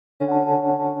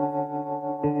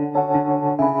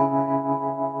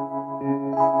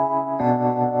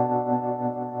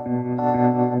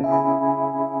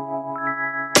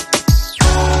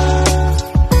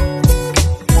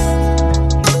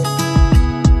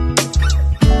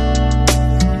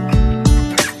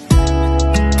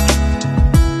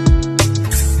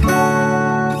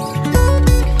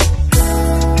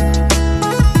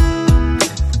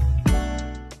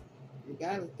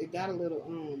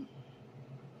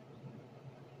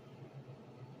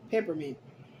peppermint.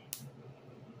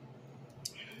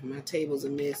 My table's a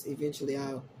mess. Eventually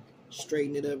I'll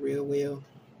straighten it up real well.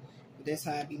 But that's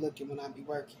how I be looking when I be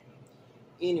working.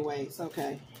 Anyway, it's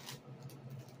okay.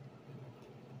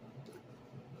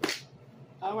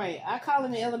 All right, I call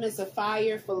in the elements of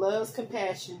fire for love's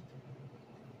compassion,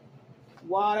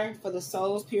 water for the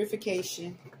soul's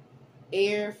purification,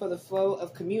 air for the flow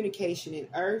of communication, and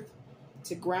earth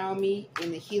to ground me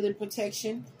in the healing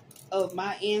protection of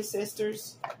my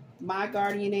ancestors, my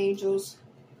guardian angels,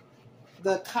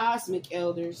 the cosmic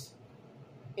elders,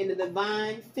 and the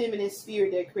divine feminine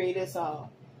spirit that created us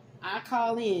all. I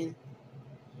call in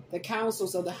the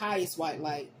counsels of the highest white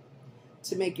light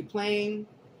to make it plain,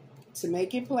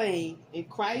 in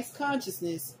Christ's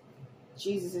consciousness,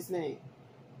 Jesus' name.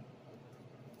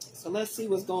 So let's see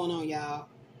what's going on, y'all.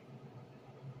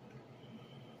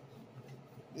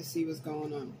 Let's see what's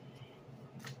going on.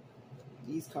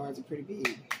 These cards are pretty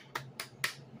big.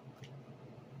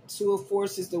 Two of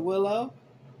Forces, the Willow,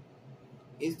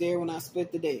 is there when I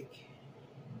split the deck.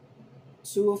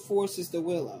 Two of Forces, the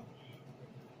Willow.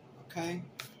 Okay.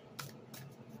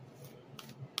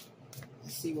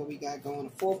 Let's see what we got going.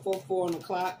 444 on the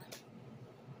clock.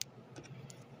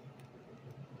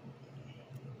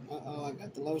 Uh-oh, I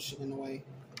got the lotion in the way.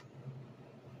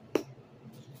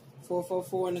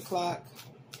 444 on the clock.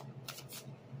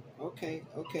 Okay.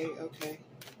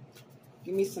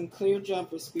 Give me some clear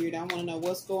jumper, Spirit. I want to know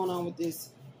what's going on with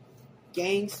this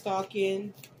gang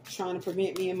stalking, trying to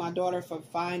prevent me and my daughter from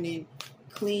finding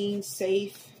clean,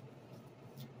 safe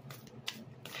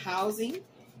housing,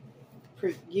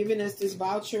 giving us this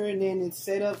voucher, and then it's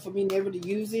set up for me never to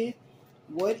use it.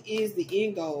 What is the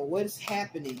end goal? What is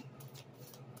happening?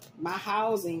 My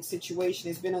housing situation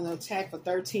has been under attack for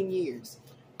 13 years.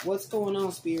 What's going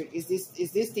on, Spirit? Is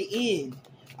this the end?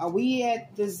 Are we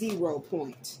at the 0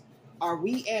 point? Are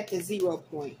we at the 0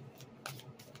 point?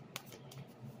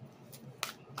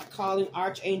 I call in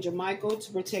Archangel Michael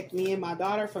to protect me and my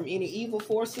daughter from any evil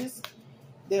forces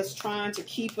that's trying to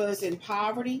keep us in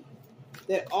poverty,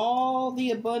 that all the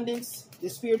abundance, the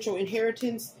spiritual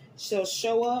inheritance shall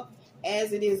show up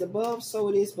as it is above, so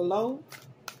it is below.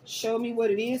 Show me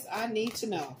what it is I need to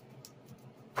know.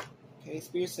 Okay,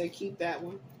 Spirit say keep that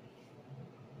one.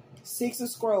 6 of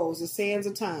Scrolls, the sands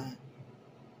of time.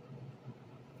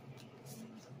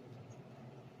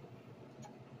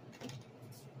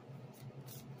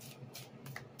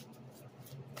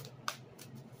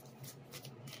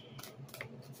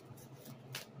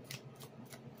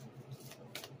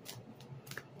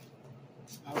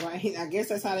 All right, I guess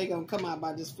that's how they're going to come out,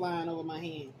 by just flying over my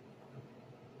hand.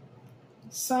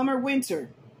 Summer, winter,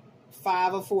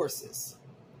 5 of Forces.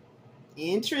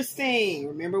 Interesting.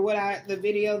 Remember the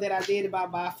video that I did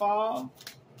about by fall?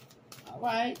 All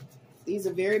right. These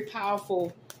are very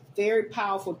powerful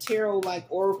tarot-like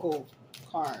oracle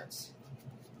cards.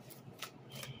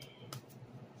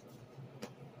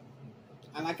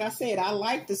 And like I said, I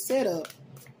like the setup,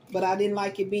 but I didn't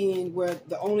like it being where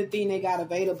the only thing they got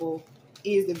available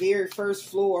is the very first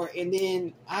floor. And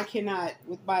then I cannot,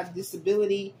 with my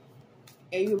disability,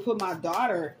 even put my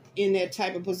daughter in that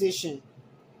type of position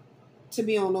to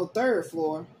be on no 3rd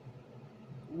floor.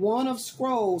 1 of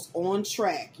Scrolls, on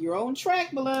track. You're on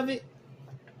track, beloved.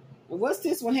 Well, what's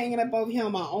this one hanging up over here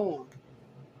on my arm?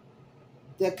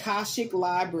 The Akashic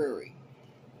Library.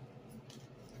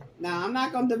 Now, I'm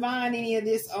not going to divine any of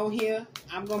this on here.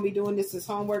 I'm going to be doing this as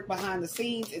homework behind the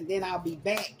scenes, and then I'll be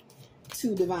back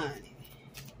to divine it.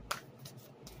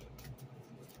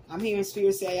 I'm hearing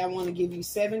Spirit say I want to give you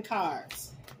 7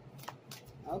 cards.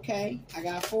 Okay, I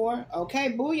got 4.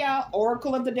 Okay, booyah.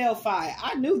 Oracle of the Delphi.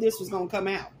 I knew this was going to come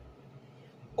out.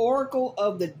 Oracle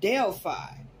of the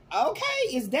Delphi.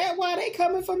 Okay, is that why they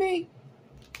coming for me?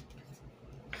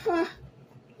 Huh?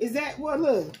 Is that what?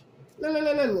 Look.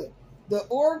 The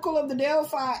Oracle of the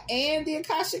Delphi and the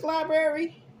Akashic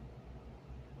Library?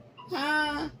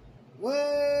 Huh?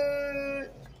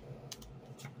 What?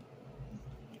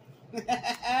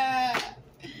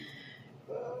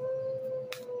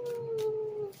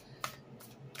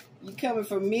 You coming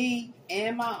for me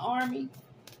and my army?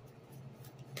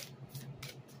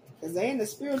 Because they in the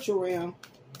spiritual realm.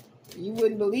 You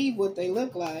wouldn't believe what they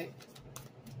look like.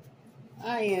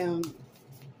 I am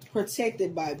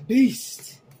protected by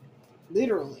beasts.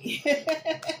 Literally.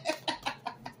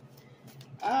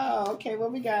 Oh, okay.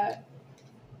 What we got?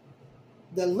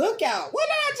 The Lookout. What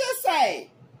did I just say?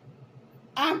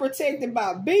 I'm protected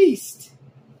by beasts.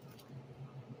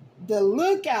 The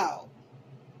Lookout.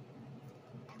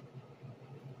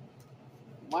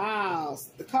 Wow.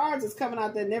 The cards is coming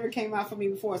out that never came out for me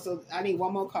before, so I need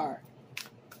one more card.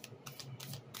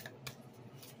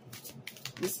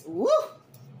 This, woo!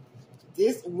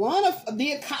 This one of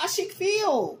the Akashic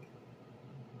field.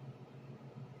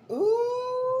 Ooh.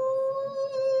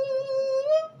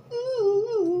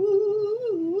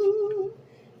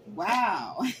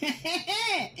 Wow.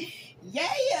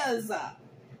 Yes.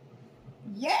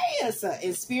 Yes.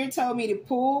 And Spirit told me to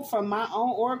pull from my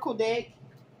own oracle deck.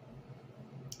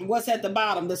 What's at the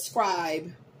bottom? The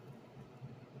scribe.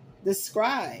 The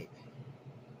scribe.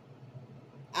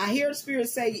 I hear Spirit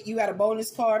say you got a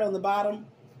bonus card on the bottom.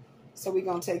 So we're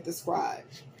going to take the scribe.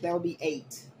 That will be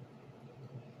 8.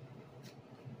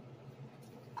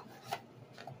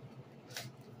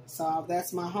 So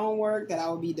that's my homework, that I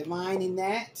will be divining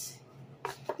that,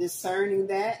 discerning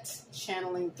that,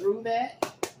 channeling through that.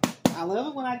 I love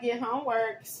it when I get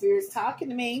homework. Spirit's talking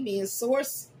to me. Me and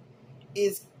Source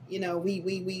is, you know,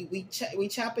 we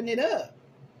chopping it up.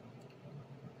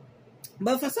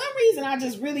 But for some reason, I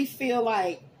just really feel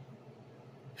like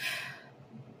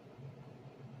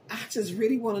I just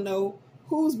really want to know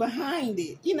who's behind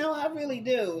it. You know, I really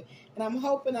do. And I'm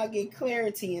hoping I'll get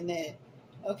clarity in that.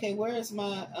 Okay, where's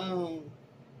my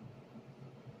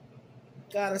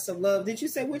Goddess of Love? Did you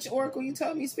say which oracle you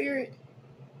told me, Spirit?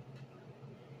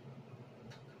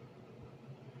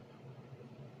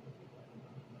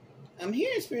 I'm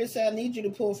hearing Spirit say I need you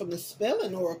to pull from the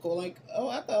spelling oracle. Like, oh,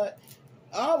 I thought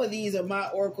all of these are my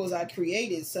oracles I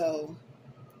created. So,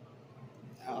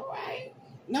 all right.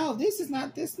 No, this is not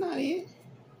it.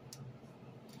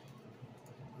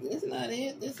 This is not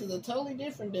it. This is a totally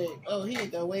different deck. Oh, here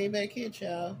you go. Way back here,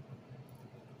 child.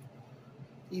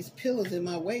 These pillars in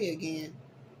my way again.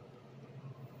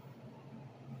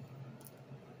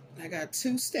 I got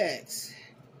 2 stacks.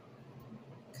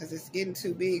 Because it's getting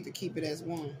too big to keep it as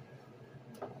one.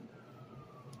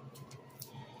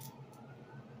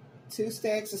 2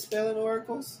 stacks of spelling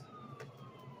oracles.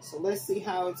 So let's see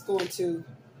how it's going to...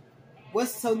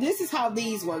 So this is how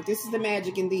these work. This is the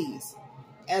magic in these.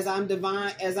 As I'm giving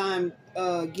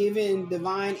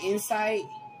divine insight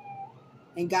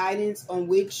and guidance on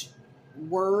which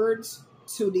words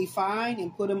to define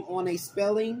and put them on a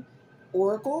spelling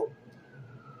oracle,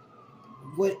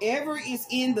 whatever is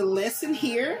in the lesson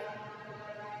here,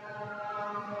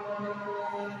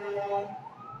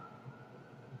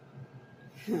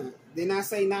 didn't I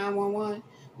say 911?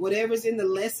 Whatever's in the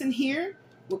lesson here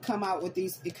will come out with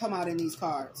these. It come out in these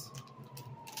cards.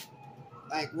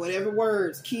 Like whatever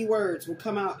words, keywords will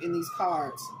come out in these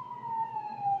cards.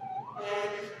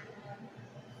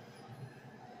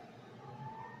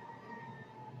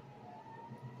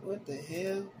 What the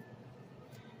hell?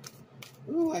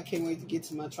 Ooh, I can't wait to get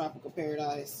to my tropical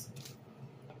paradise.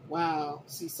 Wow.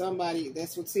 See somebody,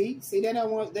 that's what, see that I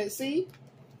want that, see?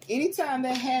 Anytime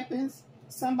that happens,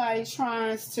 somebody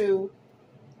tries to,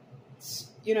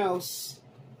 you know,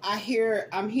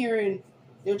 I'm hearing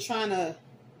they're trying to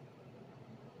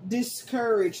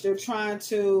discourage. They're trying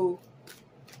to,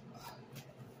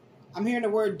 I'm hearing the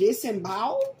word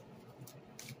disembowel.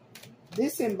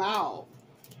 Disembowel.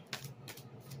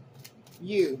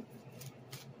 You.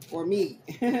 Or me.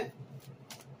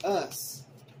 Us.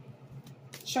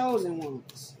 Chosen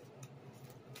ones.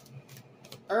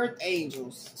 Earth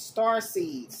angels. Star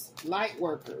seeds. Light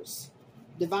workers.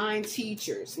 Divine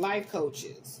teachers. Life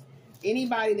coaches.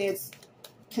 Anybody that's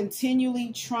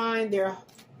continually trying their,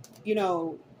 you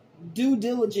know, due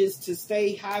diligence to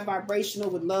stay high vibrational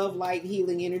with love, light,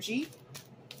 healing energy.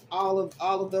 All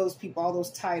of those people, all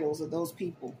those titles of those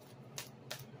people.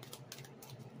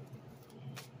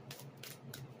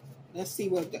 Let's see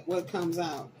what comes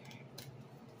out.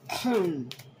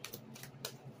 I'm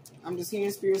just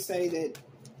hearing Spirit say that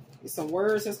there's some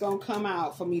words that's going to come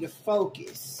out for me to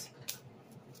focus.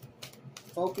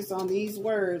 Focus on these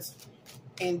words.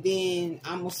 And then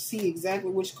I'm going to see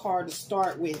exactly which card to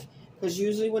start with. Because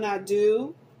usually when I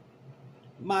do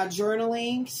my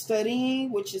journaling,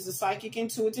 studying, which is a psychic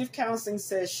intuitive counseling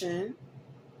session,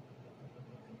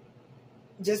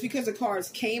 just because the cards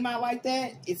came out like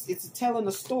that, it's telling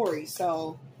a story.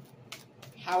 So,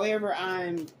 however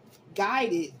I'm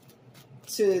guided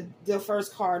to the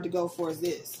first card to go for is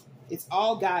this. It's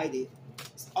all guided.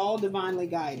 It's all divinely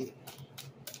guided.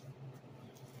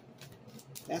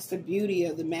 That's the beauty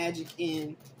of the magic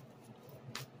in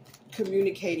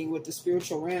communicating with the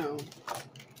spiritual realm,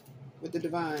 with the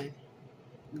divine.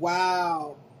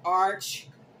 Wow. Arch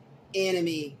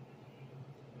enemy,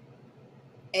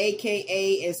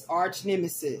 aka as arch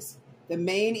nemesis, the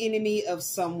main enemy of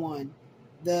someone,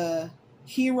 the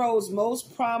hero's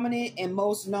most prominent and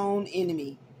most known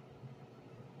enemy.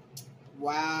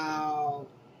 Wow.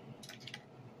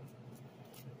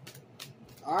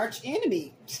 Arch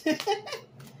enemy.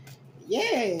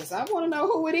 Yes, I want to know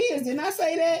who it is. Didn't I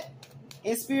say that?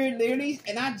 In spirit, literally,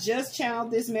 and I just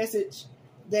channeled this message,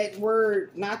 that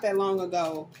word, not that long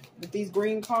ago, with these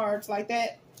green cards like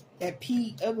that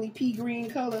ugly pea green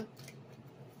color.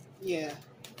 Yeah.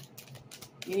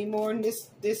 Any more in this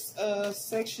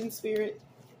section, spirit?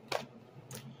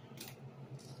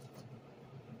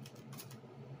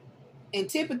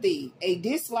 Antipathy, a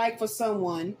dislike for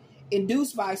someone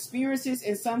induced by experiences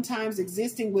and sometimes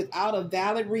existing without a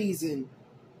valid reason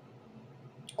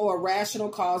or a rational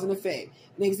cause and effect.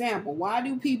 An example, why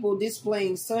do people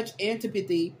displaying such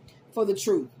antipathy for the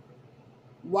truth?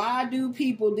 Why do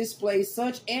people display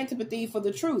such antipathy for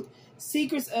the truth?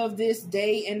 Secrets of this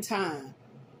day and time.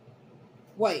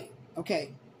 Wait,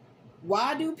 okay.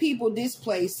 Why do people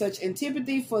display such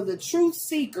antipathy for the truth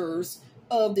seekers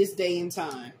of this day and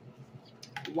time?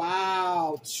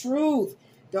 Wow, truth.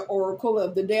 The oracle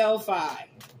of the Delphi.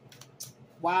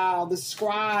 Wow, the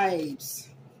scribes.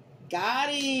 Got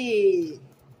it.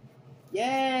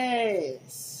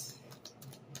 Yes.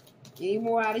 Any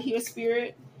more out of here,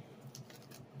 spirit?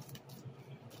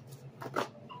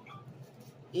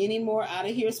 Any more out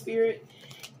of here, spirit?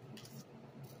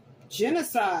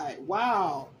 Genocide.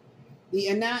 Wow. The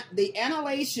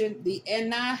annihilation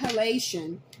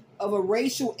of a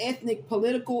racial, ethnic,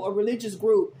 political, or religious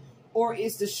group, or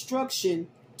its destruction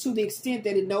to the extent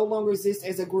that it no longer exists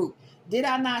as a group. Did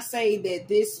I not say that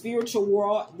this spiritual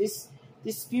war, this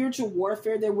spiritual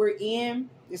warfare that we're in,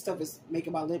 this stuff is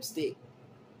making my lipstick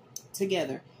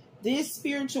together. This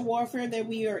spiritual warfare that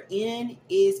we are in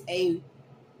is a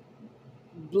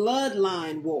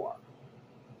bloodline war.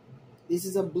 This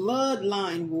is a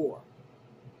bloodline war.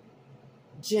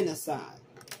 Genocide.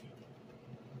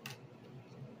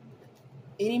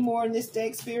 Any more in this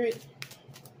deck, spirit?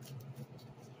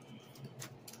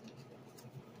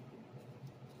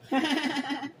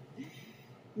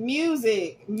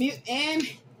 Music. And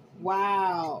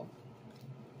wow.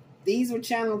 These were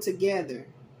channeled together.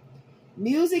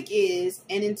 Music is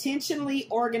an intentionally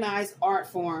organized art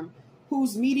form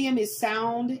whose medium is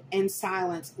sound and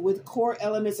silence, with core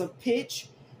elements of pitch,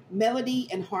 melody,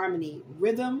 and harmony,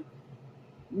 rhythm,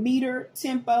 meter,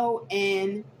 tempo,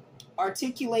 and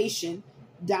articulation,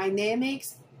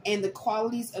 dynamics, and the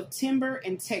qualities of timbre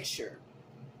and texture.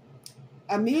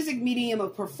 A music medium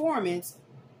of performance,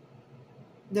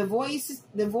 the voices,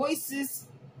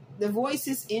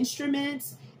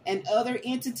 instruments, and other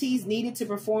entities needed to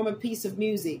perform a piece of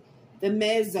music. The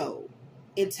mezzo,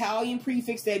 Italian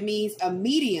prefix that means a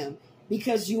medium,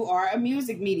 because you are a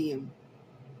music medium.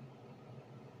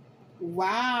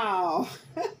 Wow.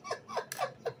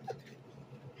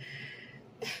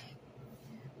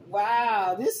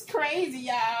 Wow, this is crazy,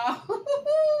 y'all.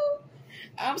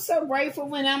 I'm so grateful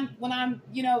when I'm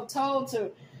told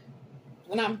to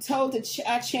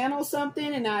I channel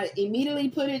something and I immediately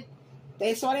put it.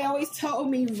 That's why they always told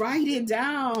me, write it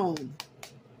down.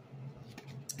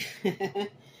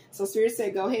 So Spirit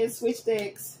said, go ahead and switch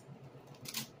decks.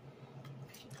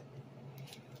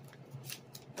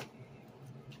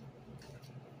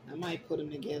 I might put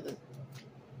them together.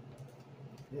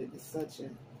 It's such a...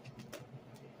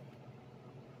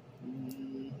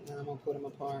 I'm going to put them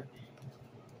apart.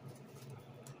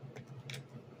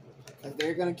 Because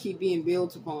they're going to keep being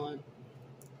built upon.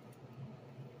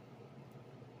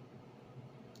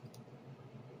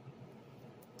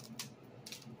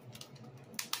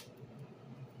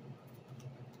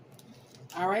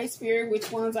 All right, Spirit,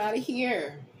 which one's out of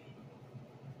here?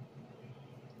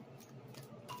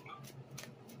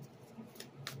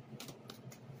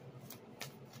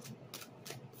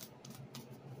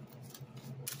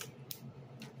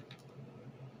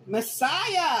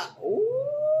 Messiah. Ooh.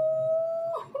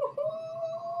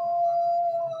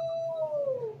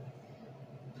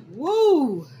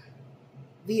 Woo.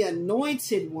 The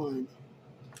anointed one.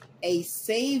 A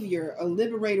savior, a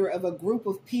liberator of a group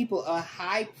of people, a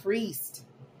high priest.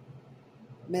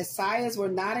 Messiahs were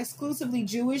not exclusively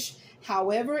Jewish,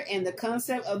 however, and the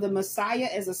concept of the Messiah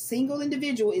as a single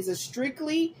individual is a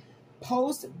strictly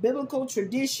post-biblical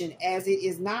tradition, as it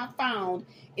is not found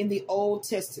in the Old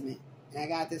Testament. And I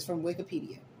got this from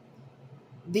Wikipedia.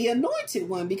 The anointed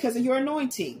one, because of your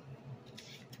anointing.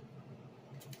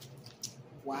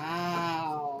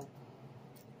 Wow.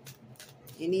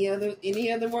 Any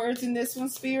other words in this one,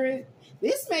 Spirit?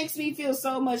 This makes me feel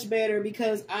so much better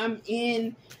because I'm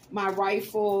in my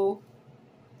rightful...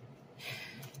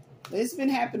 It's been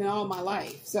happening all my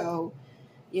life. So,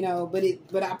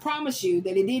 but I promise you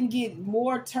that it didn't get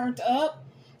more turned up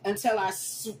until I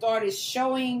started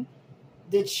showing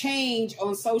the change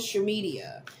on social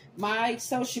media. My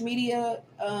social media,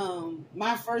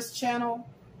 my first channel,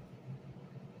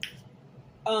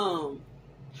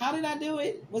 How did I do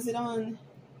it? Was it on?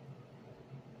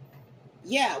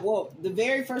 Yeah, well, the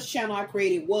very first channel I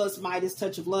created was Midas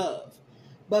Touch of Love.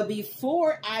 But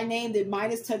before I named it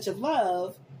Midas Touch of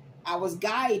Love, I was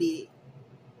guided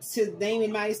to name it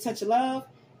Midas Touch of Love.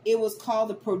 It was called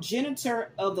the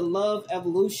Progenitor of the Love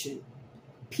Evolution.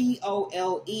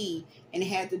 P-O-L-E. And it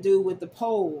had to do with the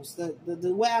poles, the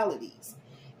dualities.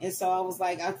 And so I was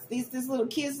like, this little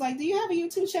kid's like, do you have a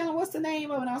YouTube channel? What's the name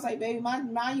of it? And I was like, baby, my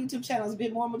YouTube channel is a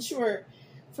bit more mature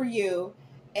for you.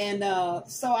 And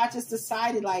so I just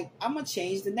decided, like, I'm going to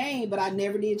change the name. But I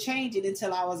never did change it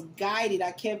until I was guided.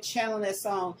 I kept channeling that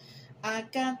song. I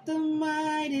got the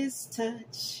Midas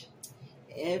touch.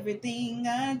 Everything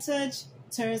I touch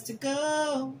turns to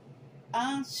gold.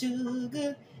 I'm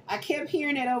sugar. I kept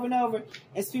hearing that over and over.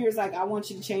 And Spirit's like, I want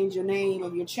you to change your name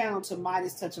of your channel to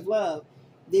Midas Touch of Love.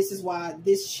 This is why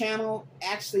this channel,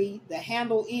 actually, the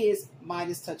handle is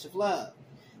Midas Touch of Love.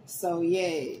 So,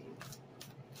 yay.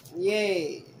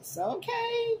 Yes.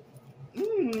 Okay.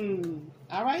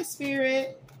 All right,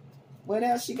 Spirit. What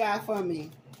else you got for me?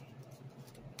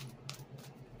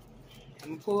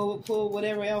 I'm going to pull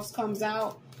whatever else comes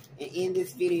out and end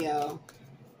this video.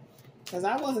 Because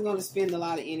I wasn't going to spend a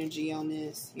lot of energy on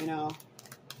this, you know.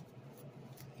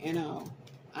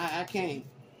 I can't.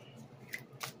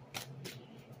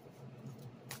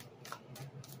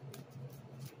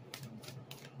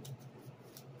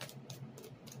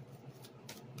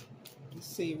 Let's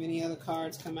see if any other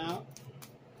cards come out.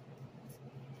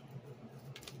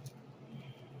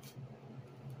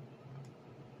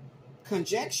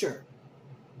 Conjecture.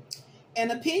 An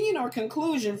opinion or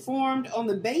conclusion formed on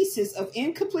the basis of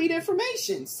incomplete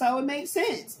information. So it makes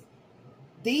sense.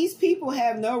 These people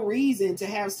have no reason to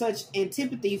have such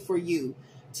antipathy for you,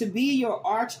 to be your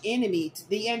arch enemy.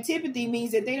 The antipathy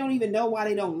means that they don't even know why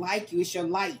they don't like you. It's your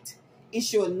light.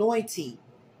 It's your anointing.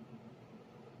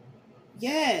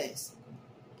 Yes.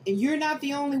 And you're not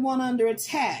the only one under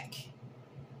attack.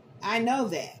 I know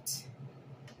that.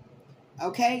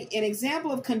 Okay? An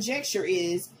example of conjecture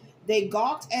is they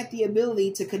gawked at the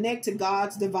ability to connect to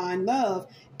God's divine love,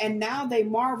 and now they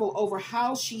marvel over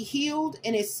how she healed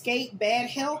and escaped bad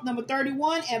health, number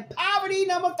 31, and poverty,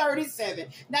 number 37.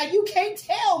 Now, you can't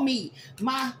tell me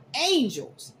my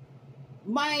angels,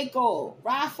 Michael,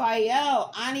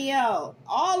 Raphael, Aniel,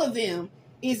 all of them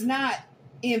is not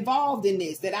involved in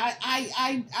this. That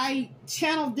I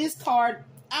channeled this card,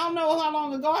 I don't know how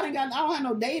long ago, I don't have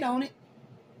no date on it.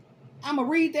 I'm going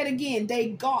to read that again. They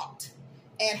gawked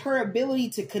at her ability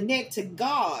to connect to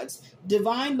God's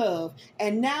divine love,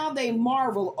 and now they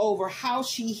marvel over how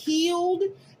she healed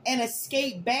and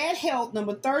escaped bad health,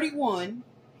 number 31,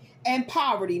 and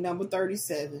poverty, number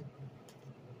 37.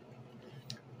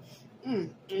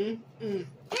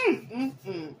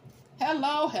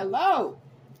 Hello.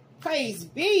 Praise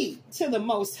be to the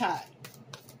Most High.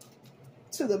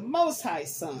 To the Most High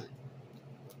Son.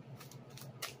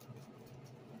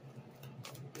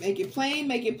 Make it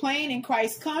plain in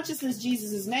Christ consciousness,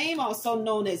 Jesus' name, also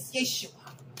known as Yeshua.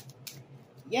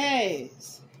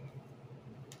 Yes.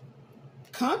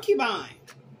 Concubine.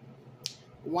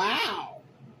 Wow.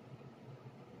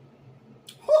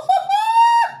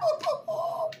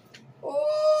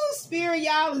 Oh, Spirit,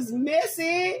 y'all is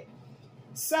messy.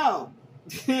 So,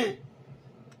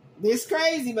 this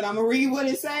crazy, but I'm going to read what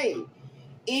it say.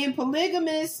 In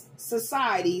polygamous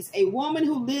societies, a woman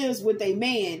who lives with a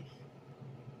man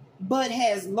but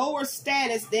has lower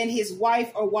status than his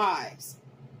wife or wives.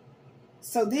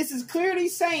 So this is clearly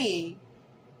saying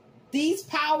these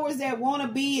powers that want to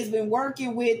be has been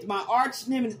working with my arch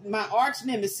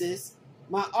nemesis,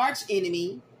 my arch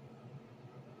enemy.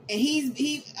 And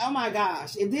he oh my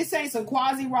gosh, if this ain't some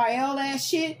quasi-Rael ass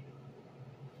shit.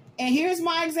 And here's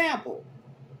my example.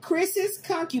 Chris's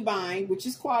concubine, which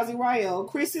is quasi-Rael,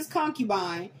 Chris's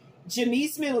concubine,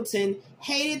 Jamise Middleton,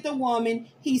 hated the woman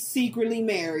he secretly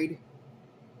married.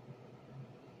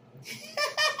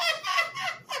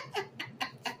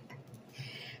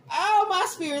 Oh, my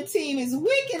spirit team is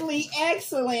wickedly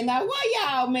excellent. Now, why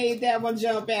y'all made that one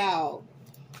jump out?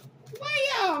 Why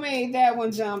y'all made that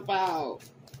one jump out?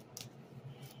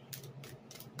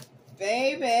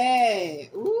 Baby.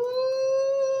 Ooh.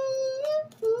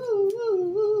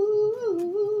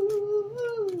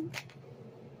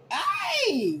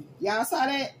 Hey, y'all saw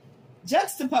that?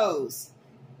 Juxtapose.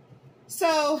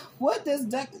 So what does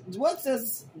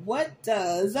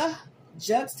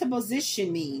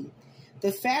juxtaposition mean?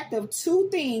 The fact of two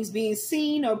things being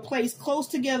seen or placed close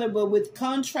together but with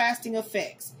contrasting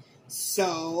effects.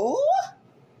 So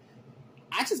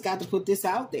I just got to put this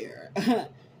out there.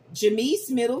 Jamise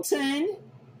Middleton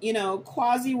you know,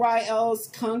 Quasi-Rael's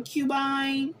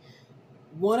concubine,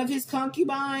 one of his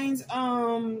concubines,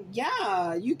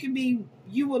 yeah,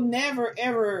 you will never,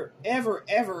 ever, ever,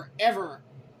 ever, ever,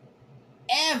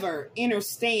 ever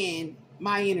understand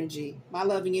my energy, my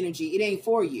loving energy. It ain't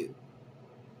for you.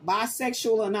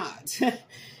 Bisexual or not.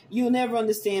 You'll never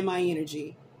understand my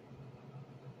energy.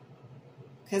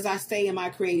 Because I stay in my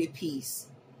creative peace.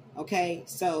 Okay?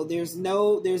 So there's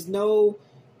no,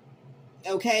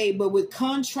 okay, but with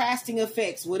contrasting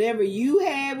effects, whatever you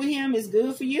had with him is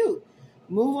good for you.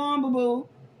 Move on, boo-boo.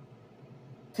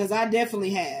 Because I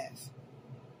definitely have.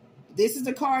 This is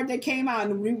the card that came out.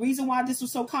 And the reason why this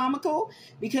was so comical,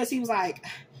 because he was like,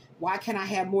 why can't I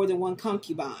have more than one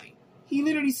concubine? He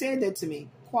literally said that to me.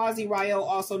 Quasi-Rael,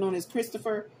 also known as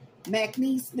Christopher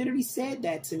McNeese, literally said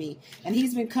that to me. And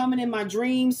he's been coming in my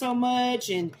dreams so much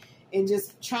and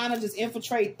just trying to just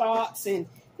infiltrate thoughts. And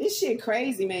this shit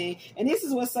crazy, man. And this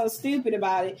is what's so stupid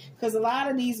about it. Because a lot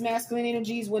of these masculine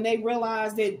energies, when they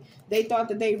realized that they thought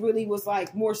that they really was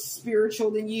like more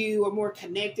spiritual than you or more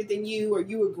connected than you, or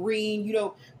you agreeing you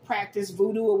don't practice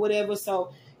voodoo or whatever,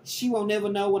 so she won't never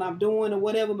know what I'm doing or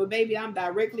whatever. But baby, I'm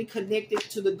directly connected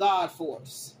to the God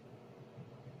force.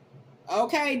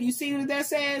 Okay, do you see what that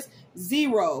says?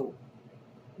 Zero.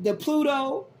 The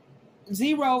Pluto,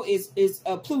 zero is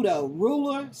a Pluto,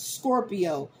 ruler,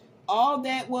 Scorpio. All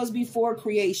that was before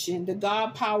creation. The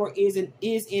God power is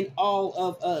in all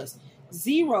of us.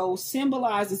 Zero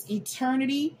symbolizes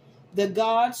eternity, the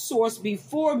God source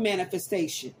before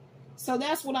manifestation. So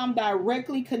that's what I'm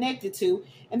directly connected to.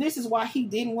 And this is why he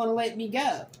didn't want to let me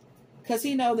go. Because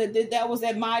he know that was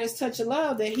that Midas touch of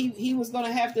love, that he was going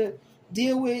to have to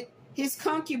deal with his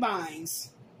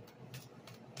concubines.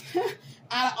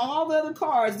 Out of all the other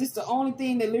cards, this is the only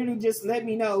thing that literally just let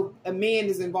me know a man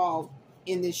is involved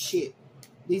in this shit.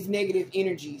 These negative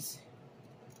energies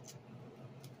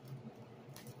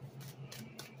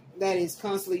that is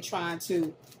constantly trying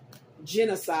to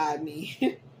genocide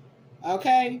me.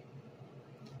 Okay?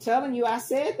 Telling you, I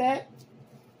said that.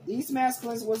 These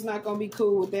masculines was not going to be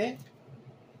cool with that.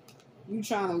 You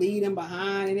trying to lead them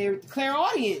behind and everything.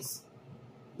 Clairaudience.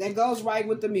 That goes right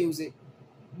with the music.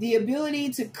 The ability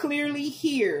to clearly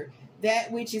hear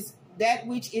that which is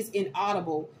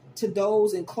inaudible to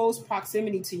those in close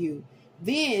proximity to you.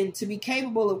 Then to be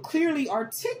capable of clearly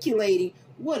articulating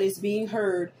what is being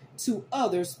heard to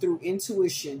others through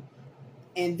intuition.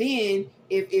 And then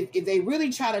if they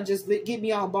really try to just get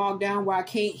me all bogged down where I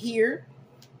can't hear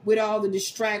with all the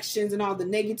distractions and all the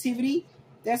negativity,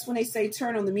 that's when they say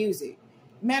turn on the music.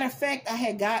 Matter of fact, I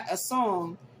had got a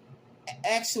song.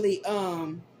 Actually,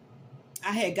 I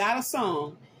had got a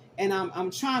song, and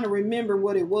I'm trying to remember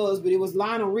what it was, but it was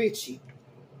Lionel Richie.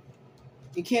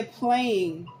 It kept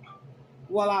playing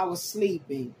while I was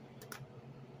sleeping.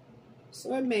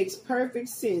 So it makes perfect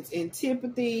sense.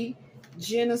 Antipathy,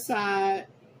 genocide,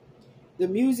 the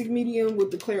music medium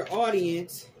with the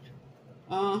clairaudience.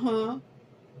 And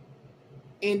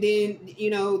then, you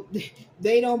know,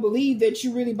 they don't believe that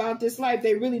you really about this life.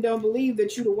 They really don't believe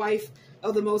that you're the wife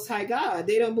of the Most High God.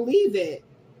 They don't believe that.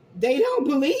 They don't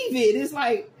believe it. It's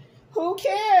like, who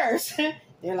cares?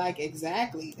 They're like,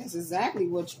 exactly. That's exactly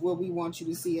what we want you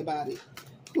to see about it.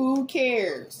 Who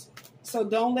cares? So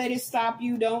don't let it stop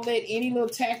you. Don't let any little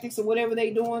tactics or whatever they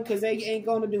doing, because they ain't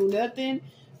going to do nothing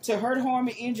to hurt, harm,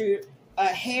 or injure a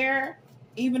hair,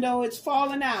 even though it's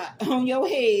falling out on your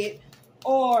head,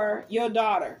 or your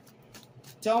daughter.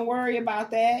 Don't worry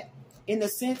about that in the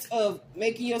sense of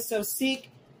making yourself sick,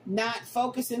 not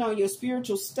focusing on your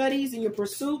spiritual studies and your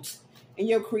pursuits and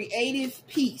your creative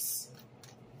peace.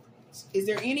 Is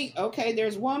there any? Okay,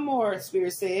 there's one more,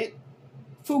 Spirit said.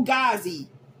 Fugazi.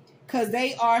 Because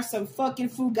they are some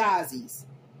fucking Fugazis.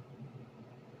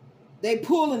 They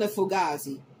pulling a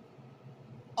Fugazi.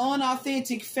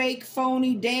 Unauthentic, fake,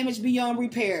 phony, damaged beyond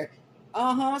repair.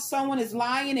 Someone is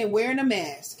lying and wearing a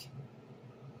mask.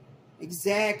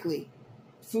 Exactly.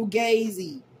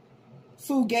 Fugazi.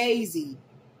 Fugazi.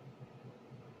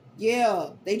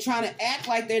 Yeah, they trying to act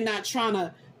like they're not trying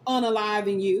to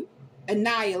unalive you,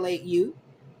 annihilate you.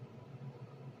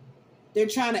 They're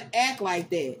trying to act like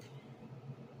that.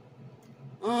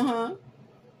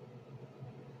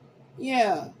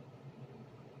 Yeah.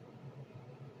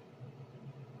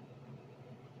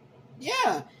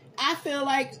 Yeah. I feel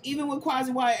like even with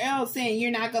Quasi-Rael saying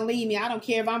you're not going to leave me, I don't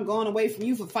care if I'm going away from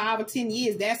you for 5 or 10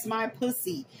 years. That's my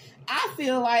pussy. I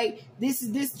feel like this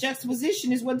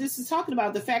juxtaposition is what this is talking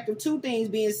about. The fact of two things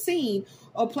being seen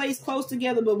or placed close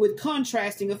together, but with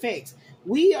contrasting effects.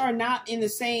 We are not in the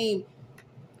same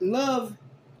love,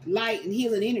 light, and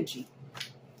healing energy.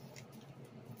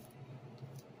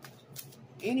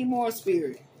 Any more,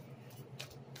 Spirit?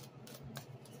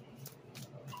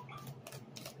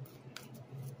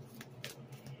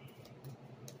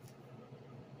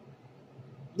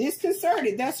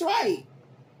 Disconcerted. That's right.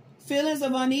 Feelings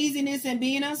of uneasiness and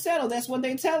being unsettled. That's what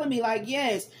they're telling me. Like,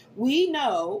 yes, we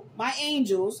know, my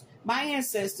angels, my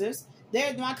ancestors,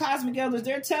 my cosmic elders,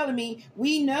 they're telling me,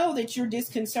 we know that you're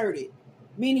disconcerted.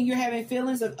 Meaning you're having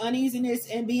feelings of uneasiness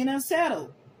and being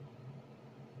unsettled.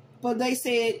 But they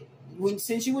said,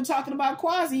 since you were talking about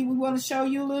quasi, we want to show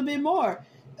you a little bit more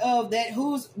of that.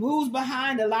 Who's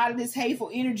behind a lot of this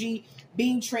hateful energy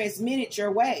being transmitted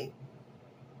your way.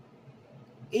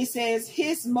 It says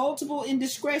his multiple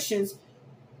indiscretions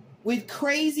with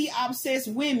crazy obsessed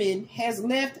women has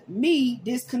left me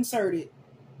disconcerted.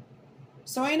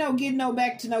 So ain't no getting no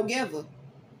back to no together.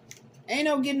 Ain't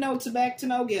no getting no to back to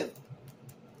no together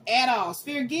at all.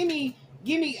 Spirit, give me.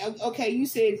 Okay, you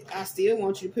said I still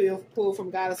want you to pull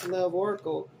from Goddess of Love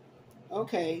Oracle.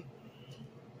 Okay.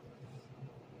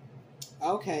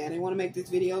 Okay, I didn't want to make this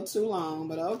video too long,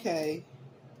 but okay.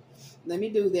 Let me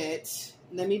do that.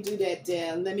 Let me do that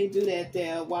there. Let me do that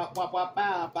there. Wop, wop, wop,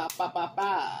 ba, ba, ba, ba,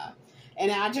 ba. And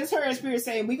I just heard Spirit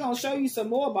saying, we're going to show you some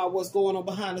more about what's going on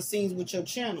behind the scenes with your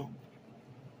channel.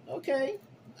 Okay.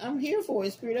 I'm here for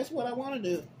it, Spirit. That's what I want to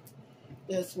do.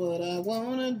 That's what I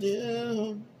want to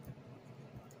do.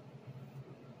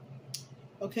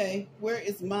 Okay. Where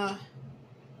is my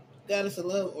Goddess of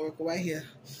Love Oracle? Right here.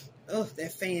 Oh,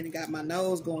 that fan got my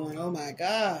nose going. Oh, my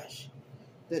gosh.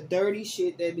 The dirty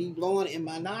shit that be blowing in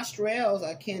my nostrils.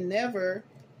 I can never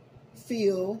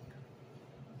feel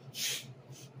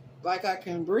like I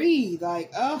can breathe.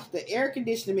 Like, oh, the air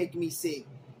conditioner making me sick.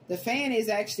 The fan is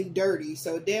actually dirty.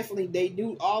 So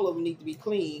definitely all of them need to be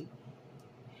clean.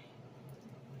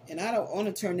 And I don't want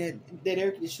to turn that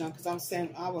air conditioner on because I'm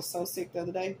saying I was so sick the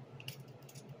other day.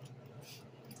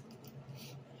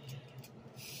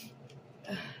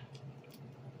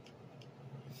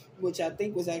 Which I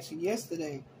think was actually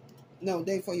yesterday. No,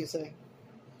 day before yesterday.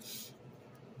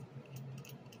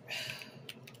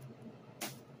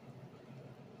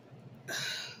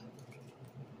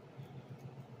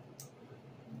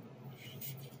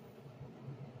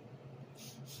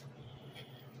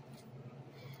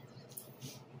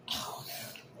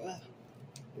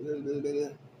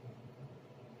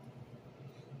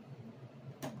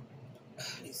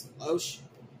 I need some lotion.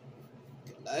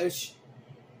 Good lotion.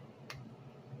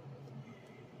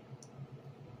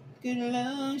 Good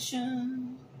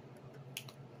lotion,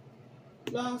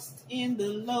 lost in the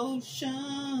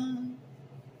lotion.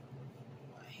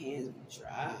 My hands are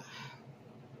dry.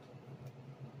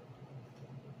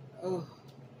 Oh,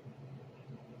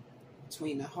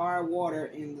 between the hard water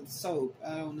and the soap,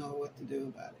 I don't know what to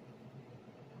do about it.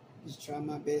 Just try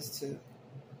my best to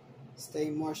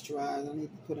stay moisturized. I need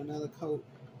to put another coat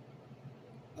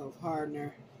of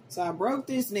hardener. So I broke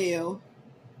this nail.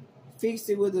 Fixed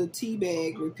it with a tea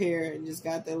bag repair and just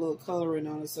got that little coloring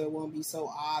on it so it won't be so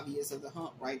obvious of the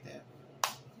hump right there.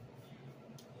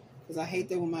 Because I hate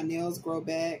that when my nails grow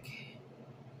back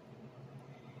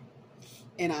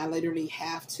and I literally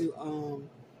have to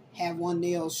have one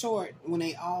nail short when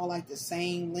they all like the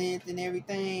same length and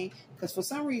everything. Because for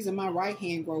some reason my right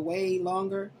hand grow way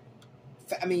longer.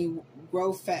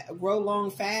 Grow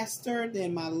long faster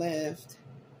than my left.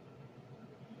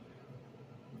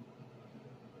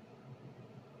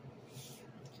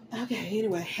 Okay,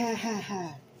 anyway,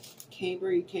 can't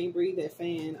breathe that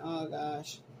fan. Oh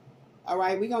gosh. All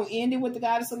right, we're gonna end it with the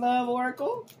Goddess of Love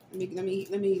Oracle. Let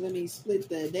me split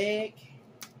the deck.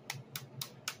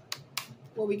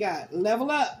 What we got?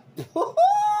 Level up.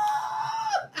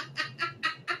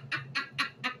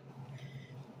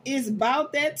 It's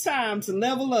about that time to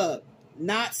level up,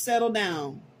 not settle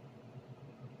down.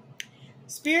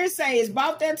 Spirit say it's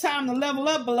about that time to level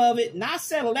up, beloved, not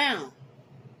settle down.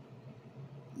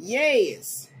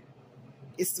 Yes.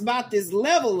 It's about this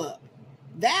level up.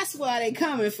 That's why they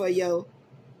coming for yo.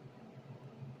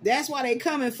 That's why they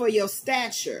coming for your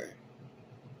stature.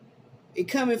 They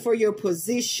coming for your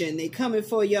position. They coming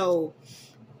for your,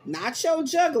 not your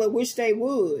juggler, which they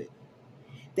would.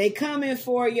 They coming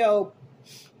for your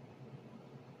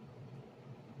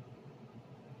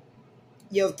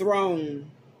throne.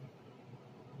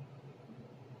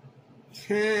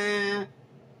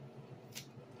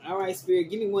 All right, Spirit,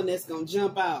 give me one that's going to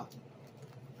jump out.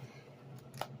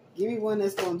 Give me one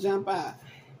that's going to jump out.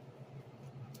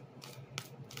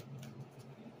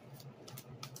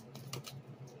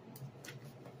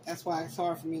 That's why it's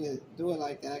hard for me to do it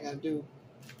like that. I got to do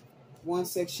one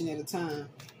section at a time.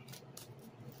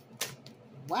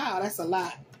 Wow, that's a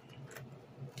lot.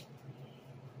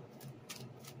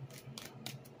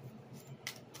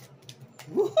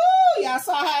 Woohoo! Y'all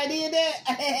saw how I did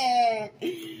that?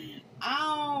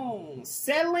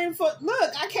 Settling for,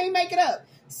 look, I can't make it up.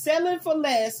 Selling for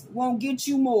less won't get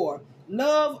you more.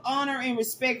 Love, honor, and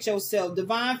respect yourself.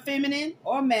 Divine feminine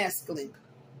or masculine.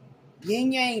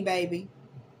 Yin yang, baby.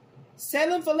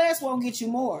 Selling for less won't get you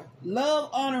more.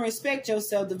 Love, honor, respect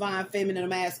yourself. Divine feminine or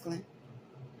masculine.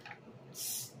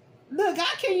 Look,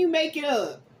 how can you make it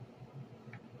up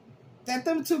that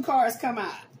them two cards come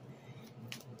out?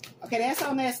 Okay, that's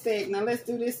on that stick. Now let's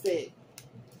do this stick.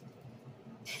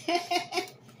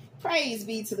 Praise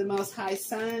be to the Most High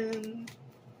Son.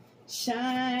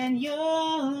 Shine your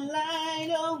light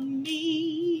on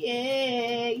me,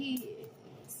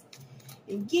 yes,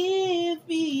 and give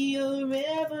me your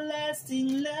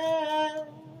everlasting love.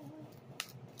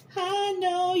 I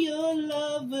know your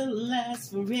love will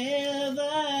last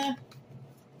forever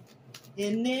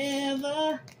and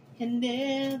ever and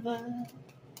ever.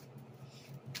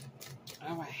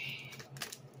 All right.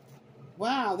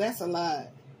 Wow, that's a lot.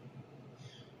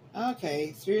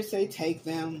 Okay, Spirit say take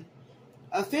them.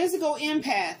 A physical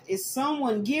empath is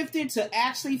someone gifted to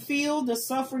actually feel the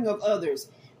suffering of others.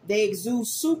 They exude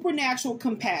supernatural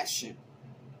compassion.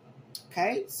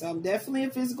 Okay, so I'm definitely a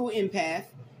physical empath.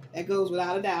 That goes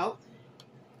without a doubt.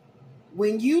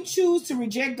 When you choose to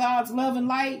reject God's love and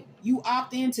light, you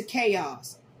opt into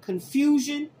chaos,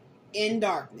 confusion, and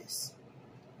darkness.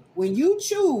 When you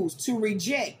choose to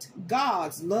reject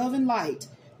God's love and light,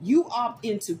 you opt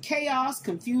into chaos,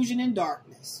 confusion, and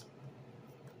darkness.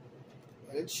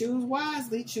 Choose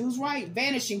wisely, choose right.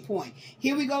 Vanishing point.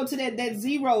 Here we go to that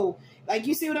zero. Like,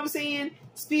 you see what I'm saying?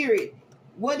 Spirit,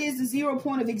 what is the 0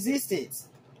 point of existence?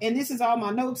 And this is all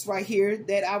my notes right here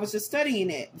that I was just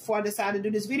studying at before I decided to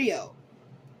do this video.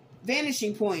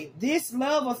 Vanishing point. This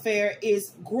love affair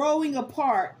is growing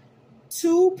apart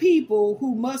two people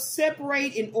who must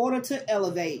separate in order to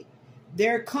elevate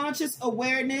their conscious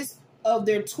awareness of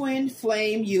their twin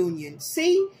flame union.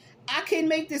 See? I can't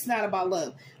make this not about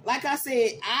love. Like I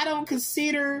said, I don't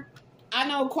consider. I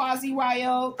know Quasi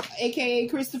Rael, aka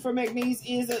Christopher McNeese,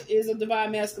 is a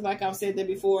divine masculine. Like I've said that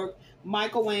before.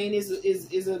 Michael Wayne is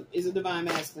a divine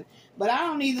masculine. But I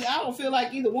don't feel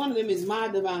like either one of them is my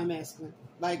divine masculine.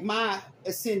 Like my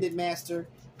ascended master,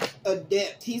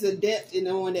 adept. He's adept in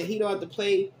knowing that he don't have to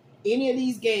play any of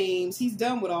these games. He's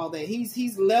done with all that.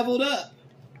 He's leveled up.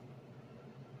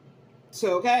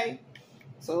 So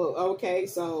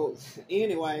So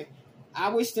anyway, I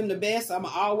wish them the best. I'm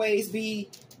gonna always be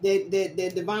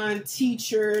that divine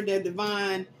teacher, that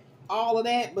divine all of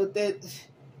that, but that,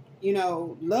 you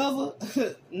know, lover,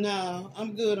 no,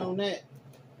 I'm good on that.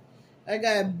 I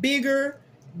got bigger,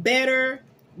 better,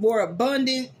 more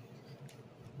abundant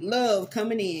love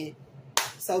coming in.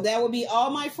 So that would be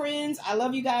all, my friends. I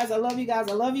love you guys. I love you guys.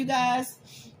 I love you guys.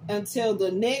 Until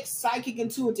the next Psychic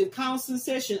Intuitive Counseling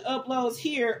session uploads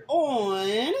here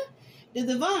on the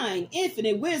Divine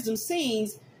Infinite Wisdom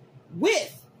Scenes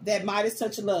with that Midas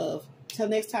touch of love. Till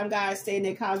next time, guys, stay in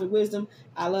that cosmic wisdom.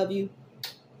 I love you.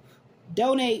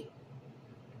 Donate.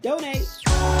 Donate.